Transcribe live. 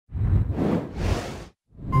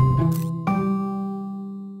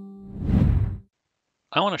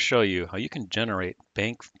I want to show you how you can generate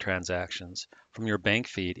bank transactions from your bank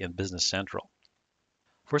feed in Business Central.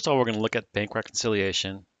 First of all, we're going to look at bank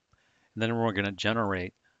reconciliation, and then we're going to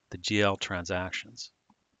generate the GL transactions.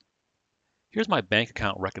 Here's my bank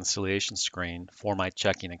account reconciliation screen for my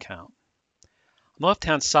checking account. On the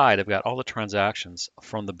left-hand side, I've got all the transactions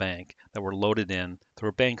from the bank that were loaded in through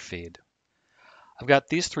a bank feed. I've got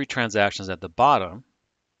these three transactions at the bottom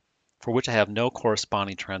for which I have no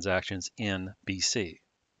corresponding transactions in BC.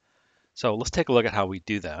 So let's take a look at how we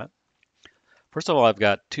do that. First of all, I've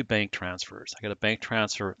got two bank transfers. I got a bank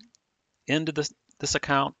transfer into this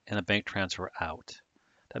account and a bank transfer out.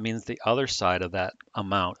 That means the other side of that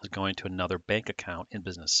amount is going to another bank account in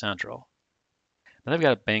Business Central. Then I've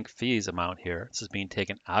got a bank fees amount here. This is being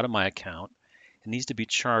taken out of my account. It needs to be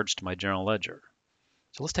charged to my general ledger.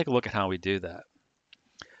 So let's take a look at how we do that.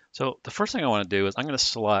 So the first thing I want to do is I'm going to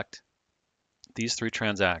select these three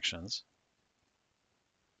transactions.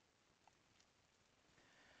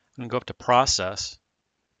 I'm going to go up to Process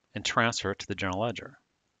and transfer it to the general ledger.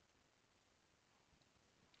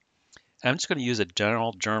 And I'm just going to use a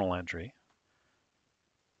general journal entry.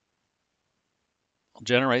 I'll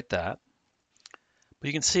generate that. But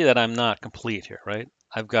you can see that I'm not complete here, right?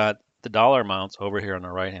 I've got the dollar amounts over here on the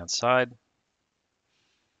right-hand side,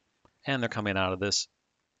 and they're coming out of this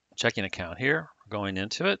checking account here, going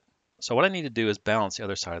into it. So what I need to do is balance the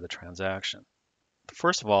other side of the transaction.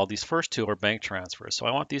 First of all, these first two are bank transfers, so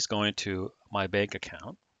I want these going to my bank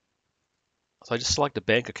account. So I just select a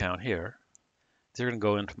bank account here. They're going to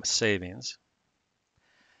go into my savings.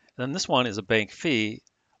 And then this one is a bank fee.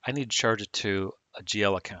 I need to charge it to a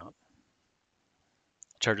GL account.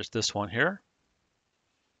 Charge it to this one here.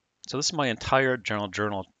 So this is my entire general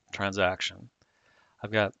journal transaction.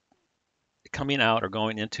 I've got it coming out or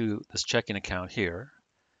going into this checking account here.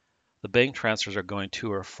 The bank transfers are going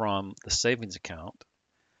to or from the savings account.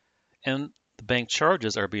 And the bank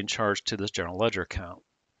charges are being charged to this general ledger account.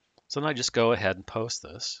 So then I just go ahead and post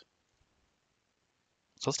this.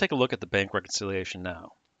 So let's take a look at the bank reconciliation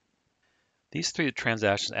now. These three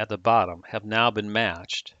transactions at the bottom have now been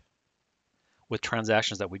matched with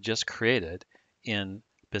transactions that we just created in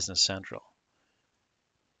Business Central.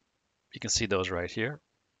 You can see those right here.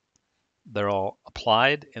 They're all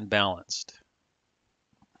applied and balanced.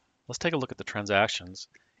 Let's take a look at the transactions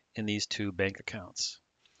in these two bank accounts.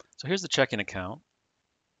 So here's the checking account.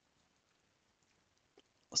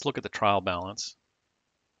 Let's look at the trial balance.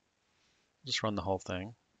 Just run the whole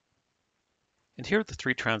thing. And here are the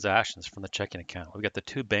three transactions from the checking account. We've got the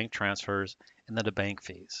two bank transfers and then the bank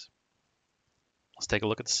fees. Let's take a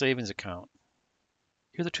look at the savings account.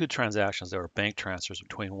 Here are the two transactions that were bank transfers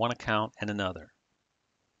between one account and another.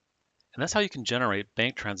 And that's how you can generate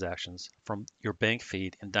bank transactions from your bank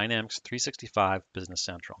feed in Dynamics 365 Business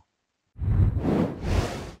Central.